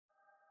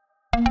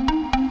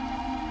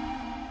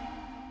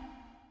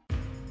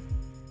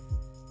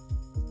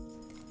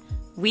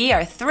We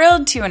are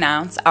thrilled to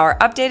announce our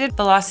updated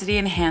Velocity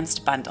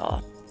Enhanced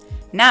bundle.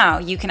 Now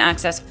you can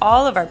access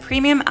all of our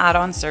premium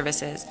add-on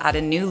services at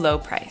a new low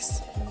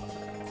price.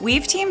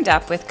 We've teamed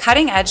up with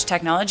cutting-edge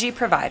technology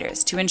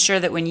providers to ensure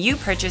that when you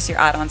purchase your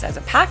add-ons as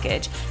a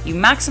package, you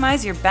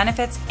maximize your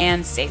benefits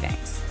and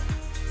savings.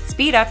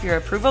 Speed up your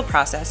approval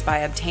process by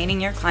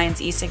obtaining your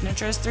client's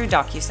e-signatures through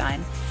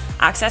DocuSign,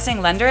 accessing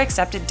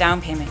lender-accepted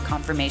down payment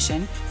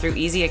confirmation through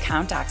easy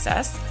account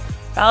access,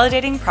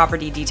 validating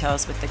property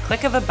details with the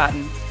click of a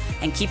button,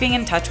 and keeping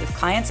in touch with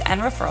clients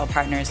and referral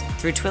partners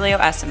through Twilio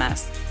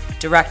SMS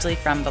directly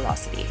from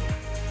Velocity.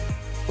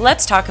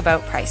 Let's talk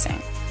about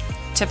pricing.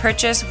 To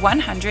purchase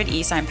 100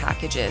 e-sign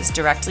packages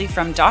directly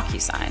from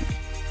DocuSign,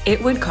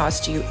 it would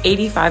cost you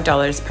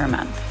 $85 per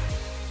month.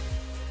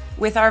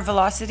 With our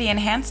Velocity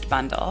Enhanced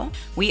bundle,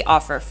 we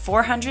offer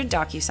 400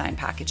 DocuSign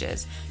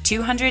packages,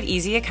 200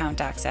 easy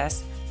account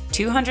access,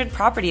 200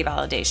 property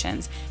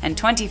validations, and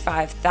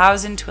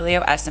 25,000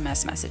 Twilio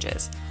SMS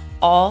messages,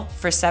 all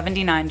for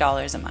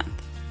 $79 a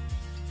month.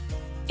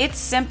 It's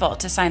simple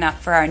to sign up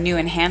for our new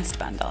Enhanced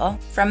bundle.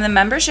 From the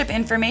membership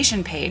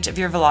information page of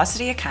your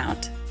Velocity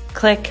account,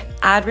 click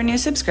Add Renew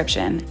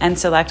Subscription and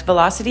select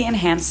Velocity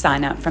Enhanced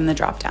Sign Up from the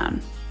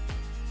dropdown.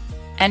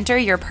 Enter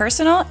your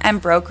personal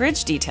and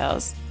brokerage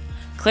details,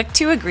 click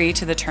to agree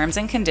to the terms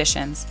and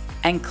conditions,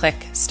 and click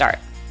Start.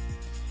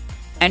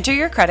 Enter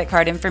your credit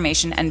card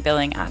information and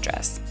billing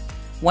address.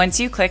 Once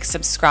you click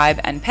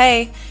Subscribe and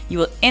Pay, you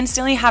will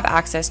instantly have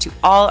access to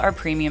all our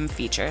premium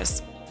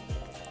features.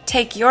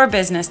 Take your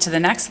business to the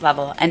next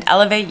level and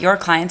elevate your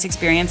client's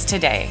experience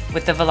today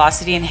with the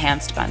Velocity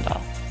Enhanced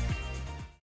bundle.